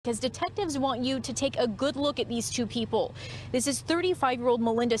Because detectives want you to take a good look at these two people. This is 35-year-old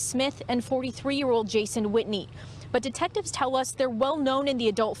Melinda Smith and 43-year-old Jason Whitney. But detectives tell us they're well known in the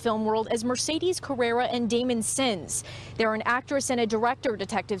adult film world as Mercedes Carrera and Damon Sins. They're an actress and a director,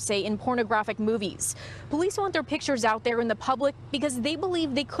 detectives say, in pornographic movies. Police want their pictures out there in the public because they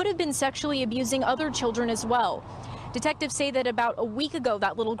believe they could have been sexually abusing other children as well. Detectives say that about a week ago,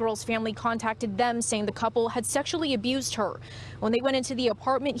 that little girl's family contacted them saying the couple had sexually abused her. When they went into the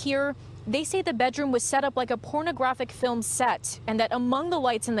apartment here, they say the bedroom was set up like a pornographic film set, and that among the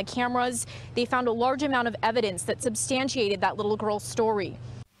lights and the cameras, they found a large amount of evidence that substantiated that little girl's story.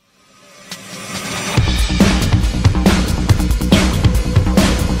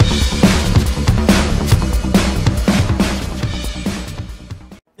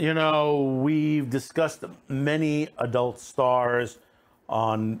 You know, we've discussed many adult stars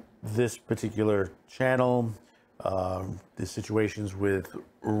on this particular channel. The situations with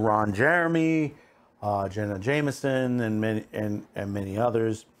Ron Jeremy, Jenna Jameson, and many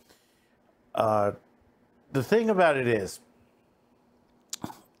others. The thing about it is,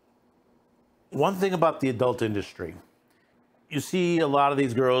 one thing about the adult industry, you see a lot of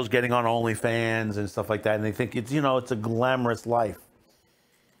these girls getting on OnlyFans and stuff like that, and they think it's, you know, it's a glamorous life.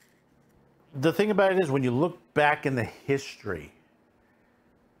 The thing about it is, when you look back in the history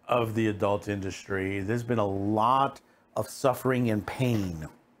of the adult industry, there's been a lot of suffering and pain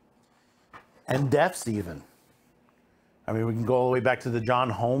and deaths even. I mean, we can go all the way back to the John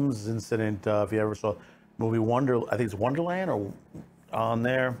Holmes incident. If you ever saw the movie I think it's Wonderland or on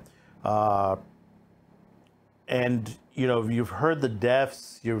there. And, you know, you've heard the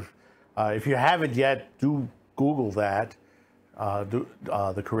deaths. If you haven't yet, do Google that.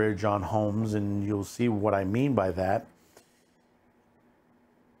 The career of John Holmes, and you'll see what I mean by that.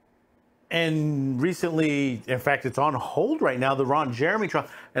 And recently, in fact, it's on hold right now, the Ron Jeremy trial,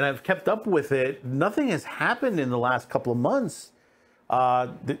 and I've kept up with it. Nothing has happened in the last couple of months.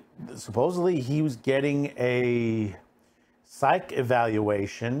 Supposedly, he was getting a psych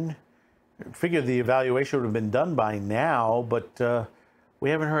evaluation. I figured the evaluation would have been done by now, but we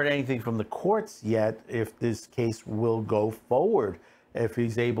haven't heard anything from the courts yet if this case will go forward, if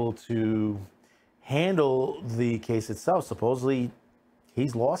he's able to handle the case itself. Supposedly,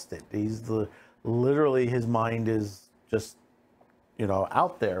 he's lost it. Literally, his mind is just, you know,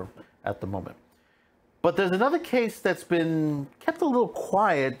 out there at the moment. But there's another case that's been kept a little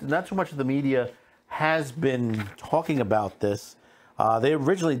quiet. Not too much of the media has been talking about this. They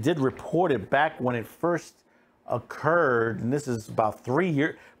originally did report it back when it first occurred, and this is about 3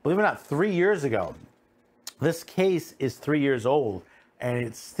 years, believe it or not, 3 years ago. This case is 3 years old, and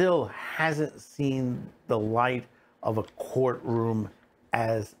it still hasn't seen the light of a courtroom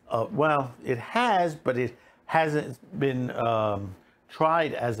as well, it has, but it hasn't been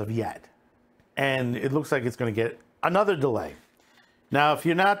tried as of yet. And it looks like it's going to get another delay. Now, if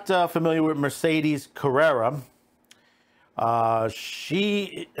you're not familiar with Mercedes Carrera,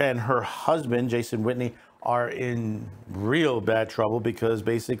 she and her husband, Jason Whitney, are in real bad trouble because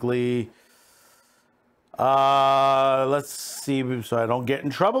basically, let's see, so I don't get in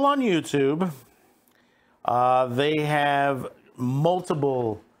trouble on YouTube. They have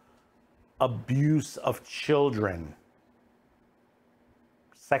multiple abuse of children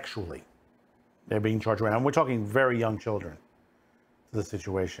sexually. They're being charged right now. We're talking very young children to the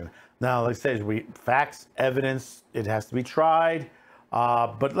situation. Now, like I said, facts, evidence, it has to be tried.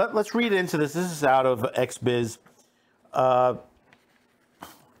 But let's read into this. This is out of XBiz.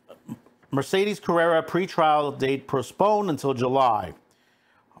 Mercedes Carrera pretrial date postponed until July.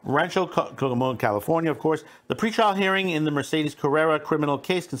 Rancho Cucamonga, California, of course. The pretrial hearing in the Mercedes Carrera criminal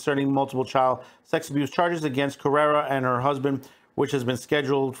case concerning multiple child sex abuse charges against Carrera and her husband, which has been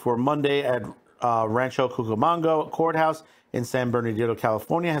scheduled for Monday at Rancho Cucamonga Courthouse in San Bernardino,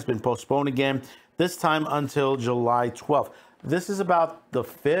 California, has been postponed again, this time until July 12th. This is about the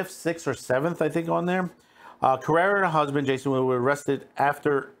 5th, 6th, or 7th, I think, on there. Carrera and her husband, Jason, were arrested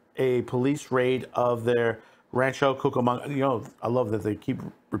after a police raid of their Rancho Cucamonga. You know, I love that they keep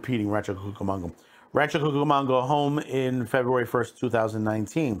repeating Rancho Cucamonga. Rancho Cucamonga home in February 1st,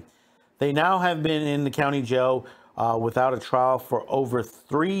 2019. They now have been in the county jail without a trial for over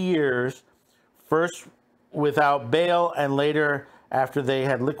 3 years. First without bail, and later after they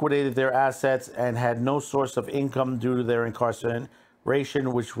had liquidated their assets and had no source of income due to their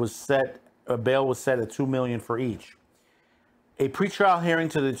incarceration, which was set, bail was set at $2 million for each. A pretrial hearing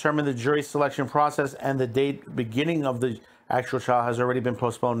to determine the jury selection process and the date beginning of the actual trial has already been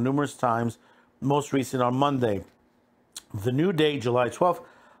postponed numerous times, most recent on Monday. The new date, July 12th,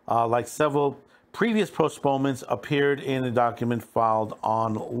 like several previous postponements appeared in a document filed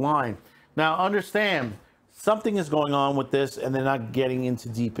online. Now, understand, something is going on with this, and they're not getting into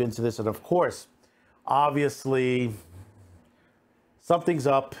deep into this. And of course, obviously, something's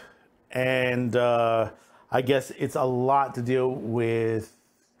up, and I guess it's a lot to deal with,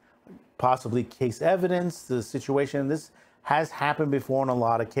 possibly case evidence, the situation. This has happened before in a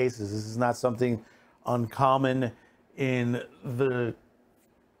lot of cases. This is not something uncommon in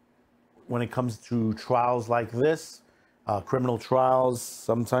when it comes to trials like this, criminal trials.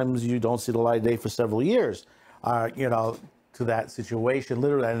 Sometimes you don't see the light of day for several years, to that situation,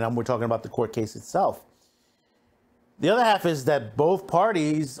 literally. And we're talking about the court case itself. The other half is that both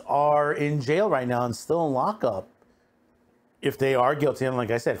parties are in jail right now and still in lockup if they are guilty. And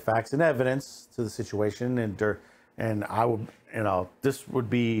like I said, facts and evidence to the situation. And I would, this would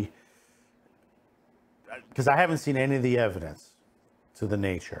be, because I haven't seen any of the evidence to the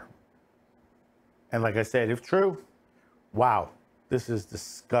nature. And like I said, if true, wow, this is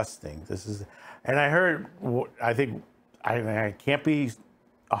disgusting. And I heard, I think, I can't be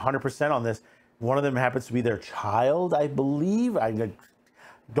 100% on this. One of them happens to be their child, I believe.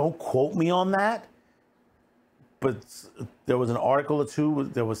 Don't quote me on that. But there was an article or two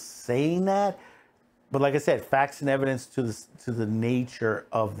that was saying that. But like I said, facts and evidence to the nature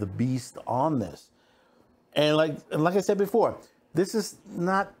of the beast on this. And like I said before, this is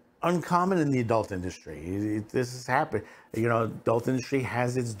not uncommon in the adult industry. This has happened. Adult industry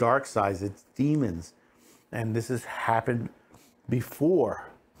has its dark sides, its demons. And this has happened before.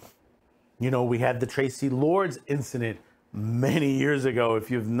 We had the Tracy Lords incident many years ago.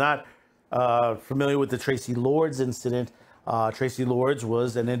 If you're not familiar with the Tracy Lords incident, Tracy Lords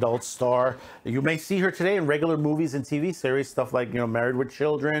was an adult star. You may see her today in regular movies and TV series, stuff like, Married with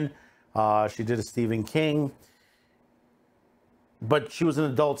Children. She did a Stephen King. But she was an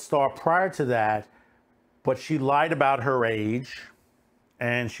adult star prior to that. But she lied about her age,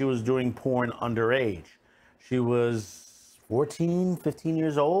 and she was doing porn underage. She was 14, 15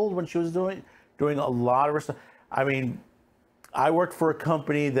 years old when she was doing a lot of her stuff. I mean, I worked for a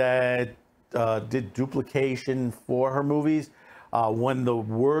company that did duplication for her movies. When the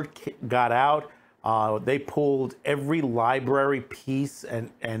word got out, they pulled every library piece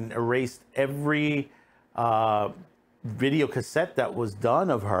and erased every video cassette that was done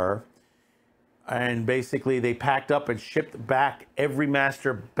of her. And basically they packed up and shipped back every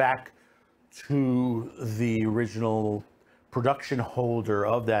master back to the original production holder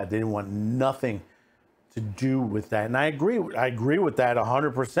of that. They didn't want nothing to do with that. And I agree with that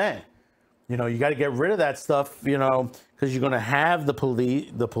 100%. You got to get rid of that stuff, because you're going to have the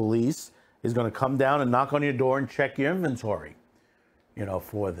police is going to come down and knock on your door and check your inventory,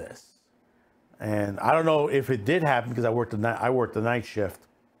 for this. And I don't know if it did happen, because I worked the night shift,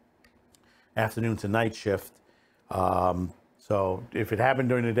 afternoon to night shift. So if it happened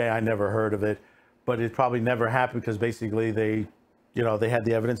during the day, I never heard of it. But it probably never happened because basically they had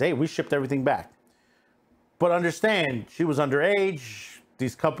the evidence. Hey, we shipped everything back. But understand, she was underage.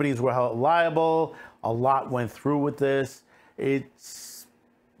 These companies were held liable. A lot went through with this. It's,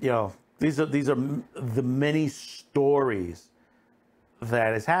 these are the many stories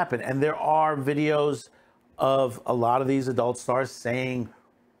that has happened. And there are videos of a lot of these adult stars saying,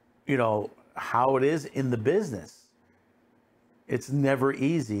 how it is in the business. It's never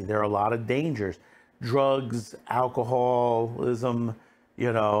easy. There are a lot of dangers. Drugs, alcoholism,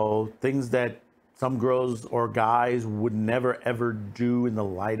 things that some girls or guys would never ever do in the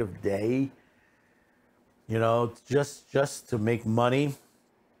light of day. Just to make money,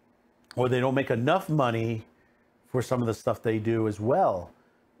 or they don't make enough money for some of the stuff they do as well.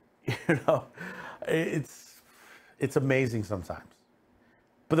 It's amazing sometimes.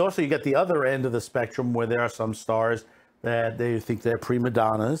 But also you get the other end of the spectrum where there are some stars that they think they're prima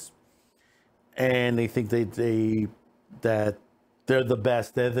donnas, and they think that they're the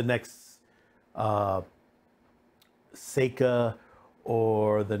best. They're the next Seika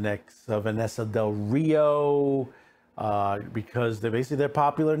or the next Vanessa Del Rio, because they're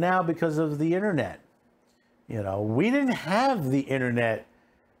popular now because of the internet. We didn't have the internet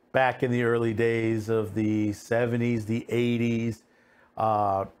back in the early days of the 70s, the 80s.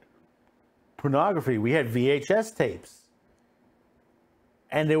 Pornography, we had VHS tapes.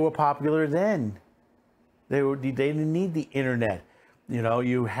 And they were popular then. They didn't need the internet.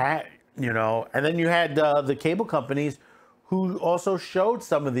 You had, and then you had the cable companies who also showed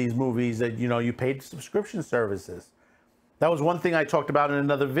some of these movies that, you paid subscription services. That was one thing I talked about in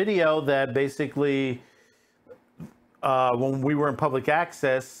another video, that basically when we were in public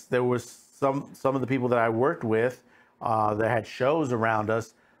access, there was some of the people that I worked with that had shows around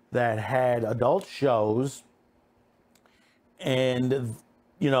us that had adult shows, and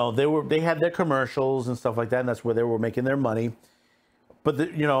they had their commercials and stuff like that, and that's where they were making their money. But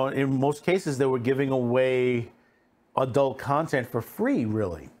in most cases, they were giving away adult content for free,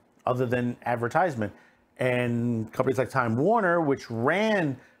 really, other than advertisement. And companies like Time Warner, which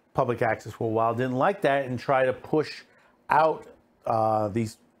ran public access for a while, didn't like that and tried to push out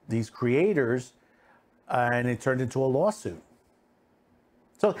these creators, and it turned into a lawsuit.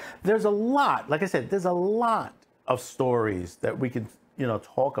 So there's a lot, like I said, there's a lot of stories that we can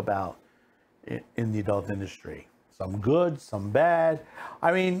talk about in the adult industry. Some good, some bad.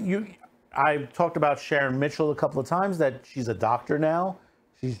 I mean, I've talked about Sharon Mitchell a couple of times, that she's a doctor now.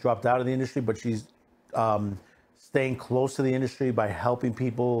 She's dropped out of the industry, but she's staying close to the industry by helping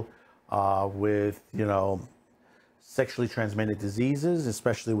people with, sexually transmitted diseases,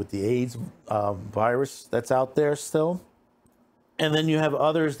 especially with the AIDS virus that's out there still. And then you have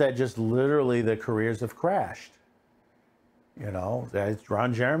others that just literally their careers have crashed.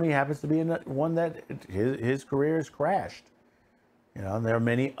 Ron Jeremy happens to be one that his career has crashed. And there are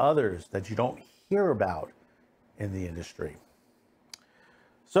many others that you don't hear about in the industry.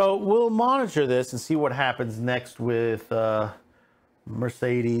 So we'll monitor this and see what happens next with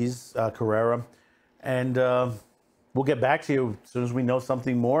Mercedes Carrera. And we'll get back to you as soon as we know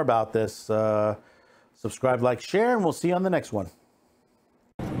something more about this. Subscribe, like, share, and we'll see you on the next one.